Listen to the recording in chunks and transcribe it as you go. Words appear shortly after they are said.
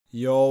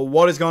Yo,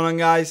 what is going on,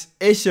 guys?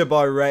 It's your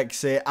boy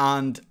Rexehh,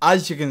 and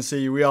as you can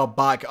see, we are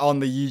back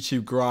on the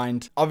YouTube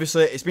grind.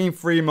 Obviously, it's been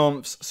 3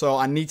 months, so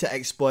I need to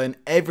explain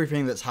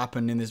everything that's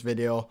happened in this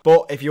video.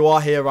 But if you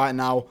are here right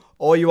now,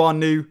 or you are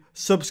new,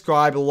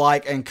 subscribe,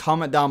 like, and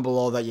comment down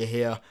below that you're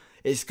here.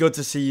 It's good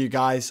to see you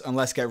guys, and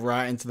let's get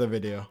right into the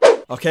video.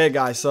 Okay,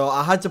 guys, so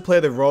I had to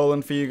play the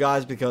Roland for you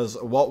guys because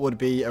what would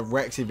be a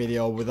Rexehh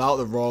video without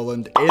the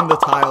Roland in the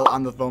title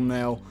and the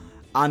thumbnail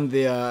and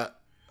the,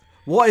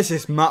 what is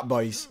this map,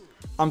 boys?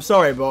 I'm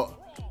sorry, but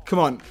come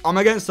on. I'm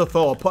against the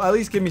Thor. At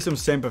least give me some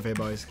sympathy,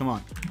 boys. Come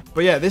on.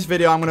 But yeah, this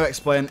video, I'm going to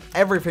explain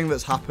everything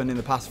that's happened in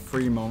the past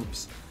 3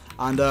 months.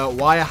 And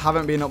why I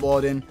haven't been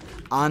uploading.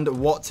 And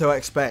what to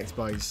expect,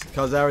 boys.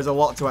 Because there is a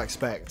lot to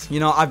expect. You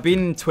know, I've been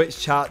in Twitch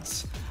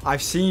chats.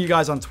 I've seen you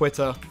guys on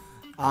Twitter.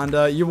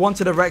 And you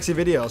wanted a Rexehh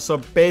video. So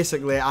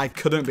basically, I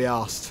couldn't be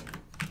asked.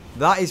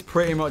 That is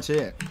pretty much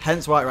it.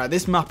 Hence why, right,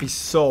 this map is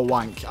so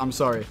wank. I'm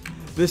sorry.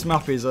 This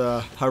map is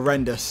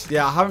horrendous.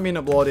 Yeah, I haven't been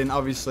uploading,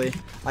 obviously.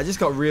 I just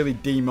got really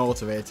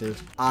demotivated.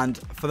 And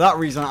for that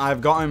reason, I've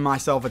gotten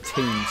myself a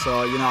team.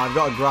 So, you know, I've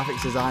got a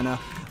graphics designer,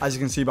 as you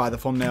can see by the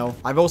thumbnail.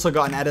 I've also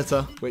got an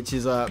editor, which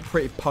is a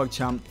pretty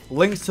pogchamp.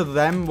 Links to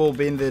them will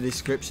be in the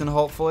description,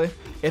 hopefully.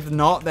 If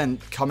not, then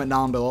comment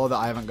down below that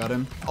I haven't got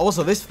him.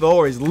 Also, this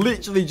Thor is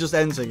literally just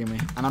end-sigging me.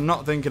 And I'm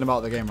not thinking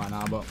about the game right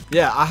now, but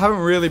yeah, I haven't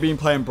really been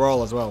playing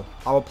Brawl as well.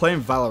 I was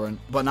playing Valorant,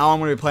 but now I'm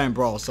going to be playing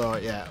Brawl. So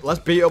yeah, let's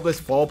beat up this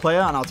Thor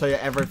player, and I'll tell you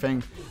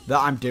everything that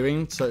I'm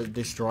doing to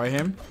destroy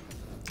him.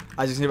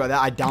 As you can see right there,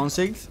 I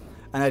down-sigged,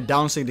 and I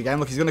down-sigged again.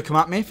 Look, he's going to come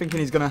at me,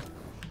 thinking he's going to...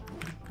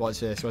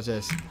 Watch this, watch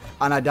this.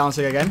 And I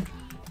down-sig again,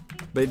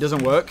 but it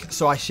doesn't work,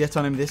 so I shit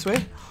on him this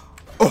way.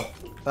 Oh,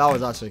 that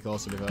was actually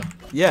close, to be fair.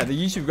 Yeah, the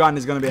YouTube grind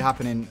is going to be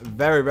happening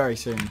very, very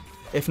soon.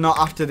 If not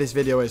after this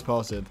video is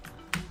posted.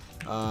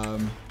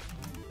 And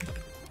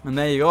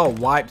there you go,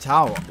 wiped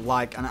out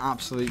like an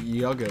absolute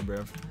yogurt,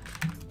 bruv.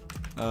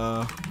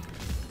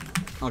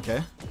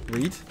 Okay,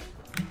 read.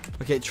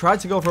 Okay, tried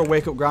to go for a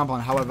wake-up ground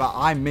pound, however,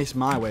 I missed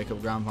my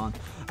wake-up ground pound.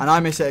 And I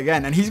miss it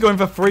again. And he's going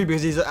for 3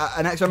 because he's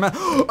an extra man.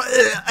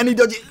 And he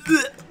dodged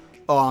it.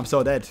 Oh, I'm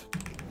so dead.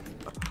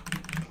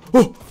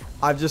 Oh,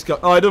 I've just got...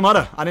 Oh, it doesn't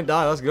matter. I didn't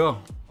die. Let's go.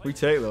 We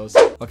take those.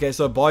 Okay,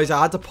 so boys,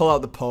 I had to pull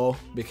out the pole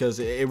because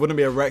it wouldn't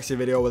be a Rexehh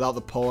video without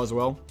the pole as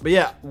well. But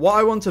yeah, what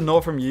I want to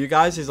know from you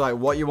guys is like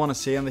what you want to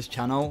see on this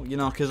channel. You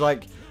know, because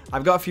like...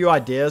 I've got a few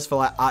ideas for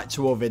like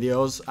actual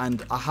videos,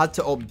 and I had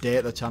to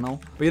update the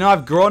channel. But you know,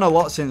 I've grown a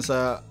lot since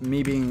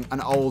me being an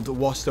old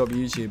washed up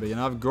YouTuber. You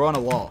know, I've grown a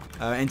lot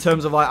in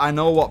terms of like I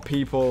know what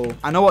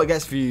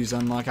gets views,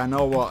 and like I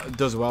know what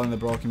does well in the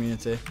bro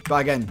community. But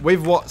again,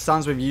 with what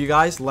stands with you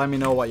guys, let me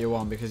know what you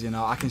want, because you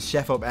know I can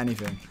chef up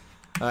anything,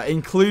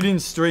 including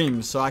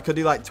streams. So I could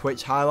do like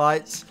Twitch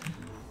highlights,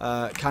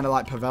 kind of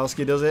like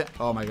Pavelski does it.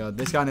 Oh my god,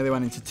 this guy nearly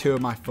went into 2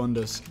 of my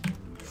thunders.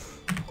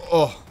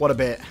 Oh, what a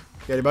bit.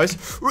 Get it, boys.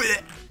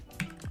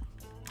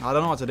 I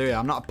don't know what to do here.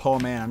 I'm not a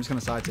poor man. I'm just going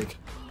to side tick.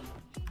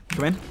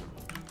 Come in.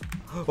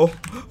 Oh.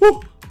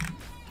 Woo.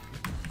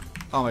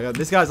 Oh, my God.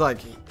 This guy's like...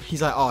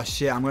 He's like, oh,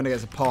 shit. I'm going to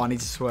get some paw. I need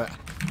to sweat.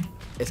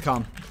 It's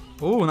calm.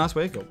 Oh, nice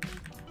wake up.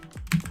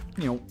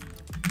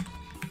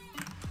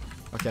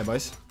 Okay,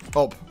 boys.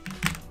 Up.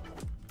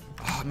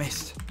 Oh, I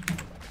missed.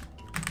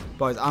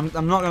 Boys, I'm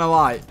not going to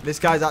lie. This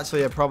guy's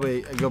actually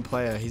probably a good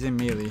player. He's in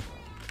melee.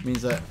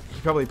 Means that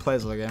he probably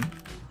plays the game.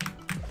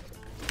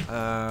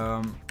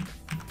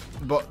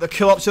 But the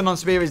kill option on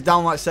Spear is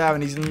down like Sarah,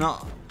 and he's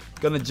not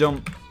gonna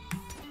jump.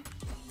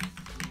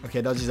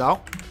 Okay, dodges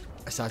out.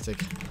 Side tick.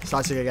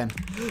 Side tick again.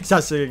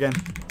 Side tick again.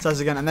 Side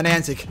tick again. And then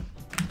anti.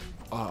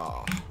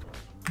 Oh.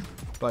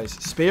 Boys,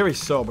 Spear is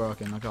so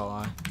broken, I can't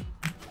lie.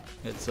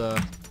 It's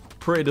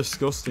pretty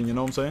disgusting, you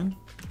know what I'm saying?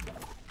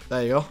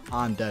 There you go.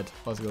 I'm dead.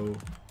 Let's go.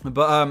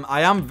 But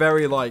I am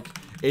very like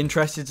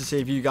interested to see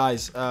if you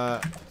guys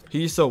who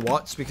you still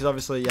watch, because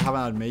obviously you haven't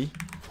had me.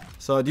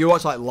 So, do you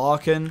watch, like,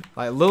 Larkin?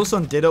 Like, Lil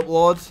Son did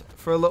upload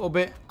for a little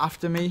bit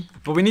after me.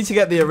 But we need to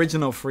get the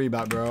original free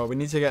back, bro. We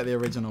need to get the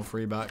original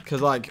free back.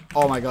 Because, like,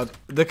 oh my god.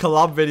 The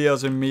collab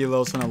videos with me,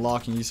 Lil Son, and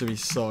Larkin used to be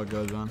so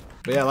good, man.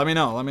 But yeah, let me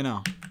know. Let me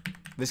know.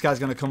 This guy's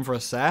going to come for a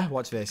Sare.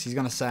 Watch this. He's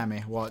going to Sare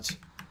me. Watch.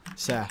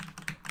 Sare.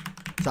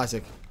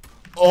 Tactic.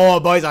 Oh,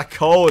 boys, I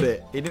called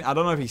it. He didn't, I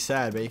don't know if he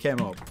said, but he came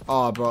up.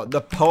 Oh, bro.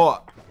 The Poe.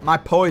 My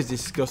Poe is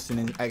disgusting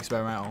in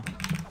experimental.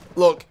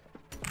 Look.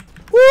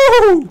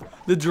 Woo!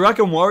 The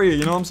Dragon Warrior,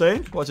 you know what I'm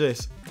saying? Watch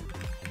this.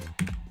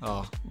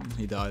 Oh,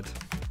 he died.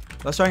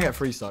 Let's try and get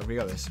free stock. We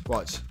got this.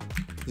 Watch.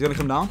 He's going to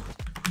come down.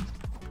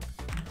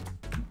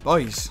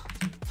 Boys.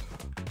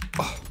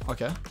 Oh,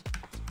 okay.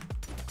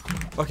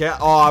 Okay.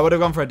 Oh, I would have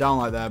gone for a down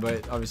like there,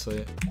 but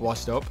obviously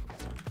washed up.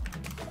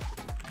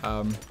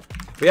 But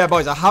yeah,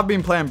 boys, I have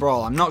been playing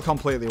Brawl. I'm not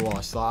completely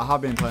washed. Like, I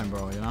have been playing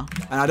Brawl, you know?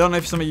 And I don't know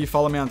if some of you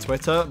follow me on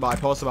Twitter, but I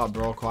post about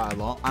Brawl quite a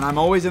lot. And I'm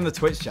always in the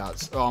Twitch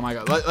chats. Oh my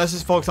god. Let's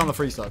just focus on the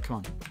free stock. Come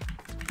on.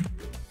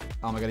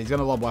 Oh my god, he's going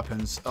to lob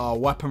weapons. Oh,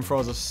 weapon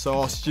throws are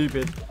so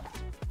stupid.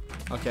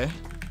 Okay.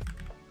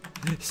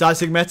 Side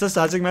sig meta,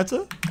 side sig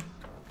meta.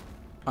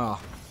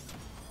 Oh.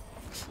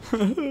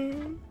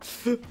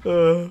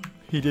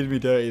 He did me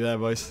dirty there,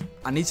 boys.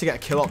 I need to get a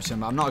kill option,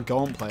 but I'm not a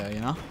gaunt player, you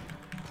know?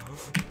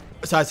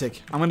 Side sig.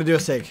 I'm going to do a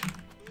sig.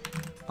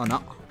 Oh,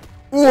 no.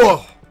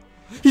 Whoa!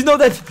 He's not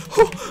dead!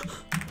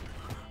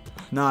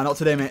 Nah, not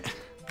today, mate.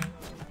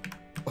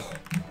 Oh,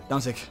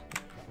 down sig.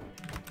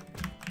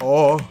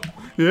 Oh,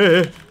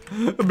 yeah.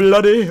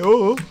 Bloody,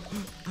 oh.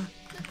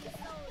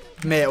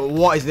 Mate,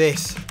 what is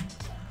this?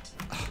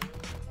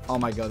 Oh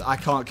my god, I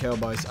can't kill,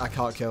 boys. I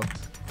can't kill.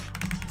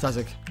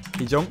 Sazig,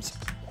 he jumps.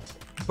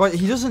 But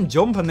he doesn't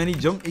jump and then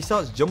he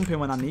starts jumping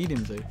when I need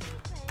him to.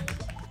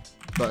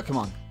 But come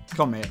on.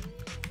 Come on, mate.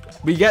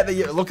 We get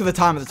the... Look at the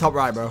time at the top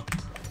right, bro.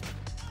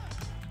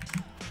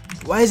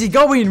 Where's he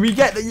going? We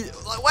get the...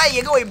 Where are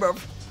you going, bro?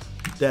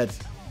 Dead.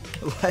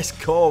 Let's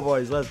go,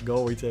 boys. Let's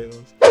go. We take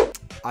those.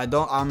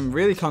 I'm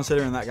really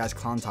considering that guy's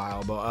clan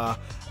tile, but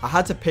I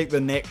had to pick the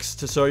Nyx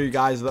to show you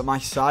guys that my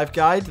scythe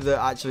guide that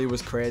actually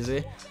was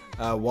crazy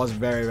was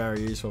very,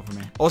 very useful for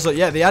me. Also,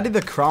 yeah, they added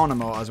the crown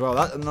emote as well.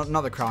 That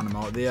not the crown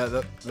emote,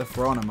 the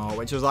throne emote,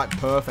 which was like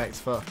perfect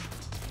for...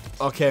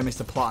 Okay,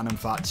 Mr. Platinum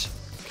Thatch.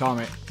 Calm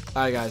it.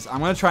 Alright, guys, I'm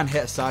going to try and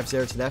hit a scythe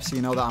 0 to death so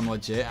you know that I'm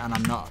legit and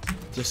I'm not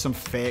just some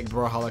fake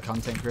brawlhalla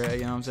content creator,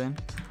 you know what I'm saying?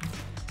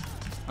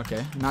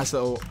 Okay, nice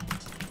little...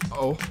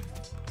 Oh.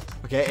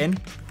 Okay, in.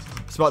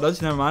 Spot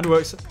dodge, never mind.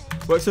 Works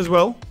as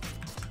well.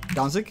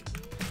 Downsig.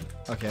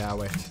 Okay, I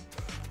whiffed.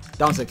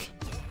 Downsig.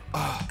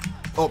 Oh,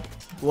 up.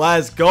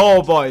 Let's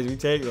go, boys. We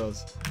take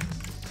those.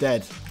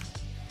 Dead.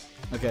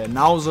 Okay,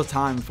 now's the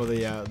time for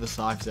the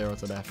scythe 0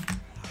 to death.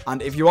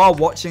 And if you are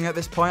watching at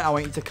this point, I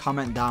want you to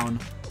comment down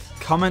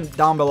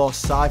below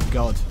scythe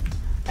god.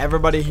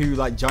 Everybody who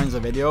like joins the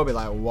video will be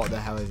like, what the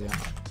hell is he on?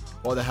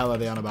 What the hell are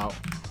they on about?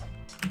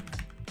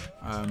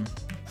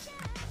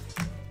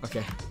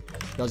 Okay.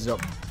 Dodge it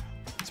up.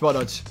 Spot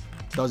dodge.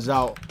 Dodges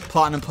out.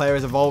 Platinum player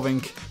is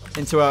evolving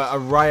into a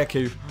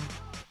Ryaku.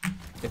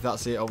 If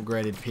that's the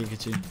upgraded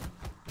Pikachu.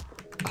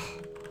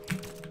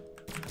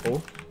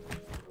 Oh.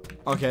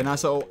 Okay,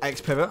 nice little X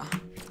pivot.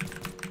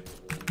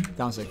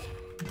 Down sick.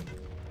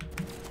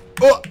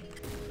 Oh!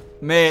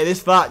 Mate,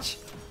 this Thatch.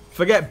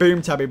 Forget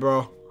Boom Tabby,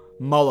 bro.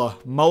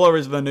 Muller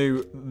is the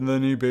new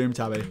Boom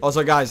Tabby.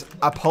 Also, guys,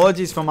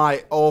 apologies for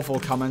my awful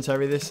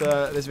commentary this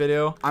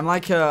video. I'm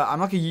like a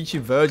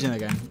YouTube virgin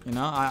again, you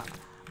know? I'm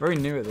very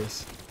new at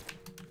this.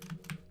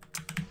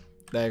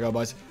 There you go,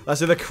 boys. Let's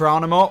do the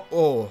crown emote.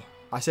 Oh,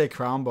 I say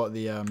crown, but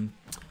the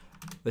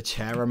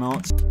chair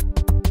emote.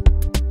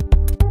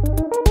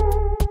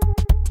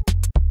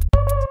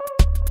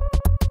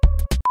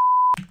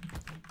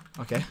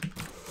 Okay.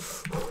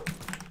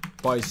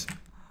 Boys.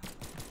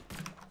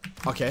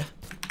 Okay.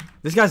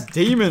 This guy's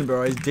demon,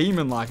 bro. He's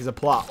demon-like. He's a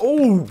plat.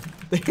 Oh,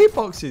 the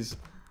hitboxes.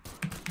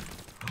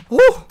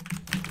 Oh,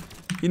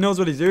 he knows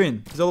what he's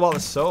doing. He's all about the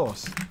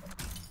sauce.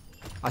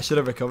 I should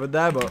have recovered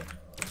there, but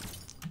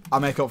I'll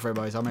make up for it,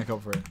 boys. I'll make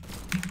up for it.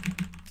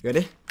 You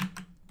ready?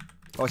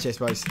 Watch this,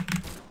 boys.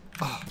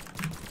 Oh.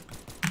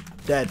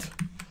 Dead.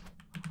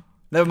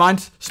 Never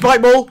mind.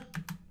 Spike ball.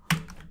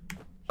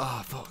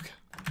 Oh, fuck.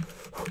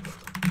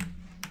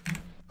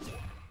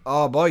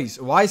 Oh, boys.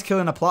 Why is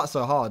killing a plat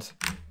so hard?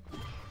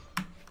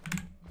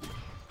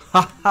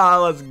 Haha,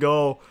 let's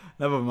go.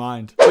 Never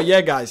mind. But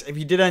yeah, guys, if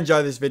you did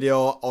enjoy this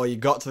video or you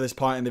got to this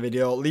point in the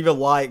video, leave a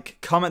like,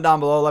 comment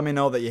down below, let me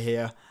know that you're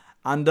here.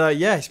 And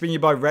yeah, it's been your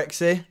boy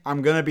Rexehh.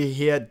 I'm going to be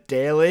here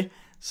daily,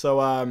 so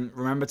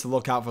remember to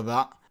look out for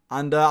that.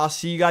 And I'll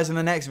see you guys in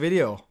the next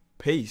video.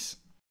 Peace.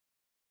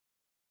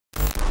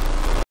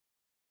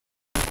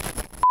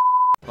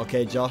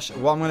 Okay, Josh,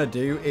 what I'm going to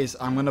do is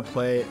I'm going to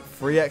play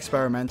 3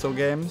 experimental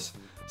games.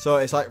 So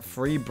it's like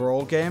 3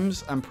 brawl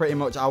games, and pretty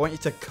much I want you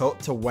to cut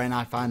to when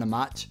I find a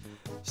match.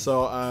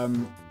 So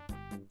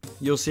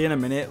you'll see in a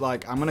minute,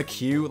 like I'm gonna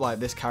queue like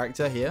this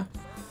character here,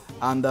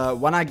 and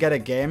when I get a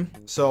game,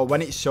 so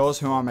when it shows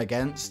who I'm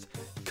against,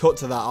 cut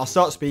to that. I'll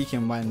start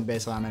speaking when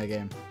basically I'm in a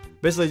game.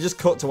 Basically just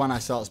cut to when I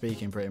start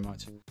speaking pretty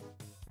much.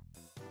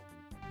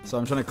 So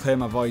I'm trying to clear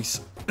my voice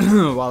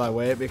while I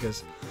wait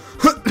because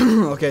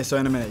okay, so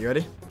in a minute, you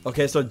ready?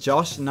 Okay, so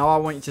Josh, now I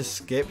want you to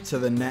skip to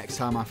the next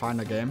time I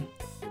find a game.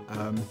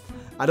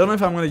 I don't know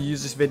if I'm going to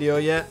use this video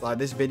yet. Like,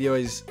 this video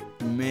is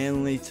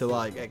mainly to,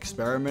 like,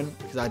 experiment,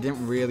 because I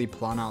didn't really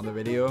plan out the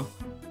video.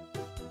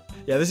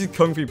 Yeah, this is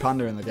Kung Fu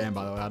Panda in the game,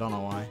 by the way. I don't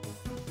know why.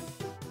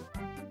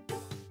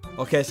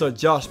 Okay, so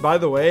Josh, by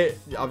the way,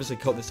 you obviously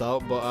cut this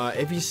out, but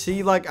if you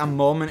see, like, a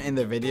moment in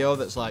the video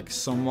that's, like,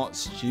 somewhat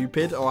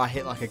stupid, or I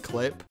hit, like, a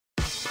clip,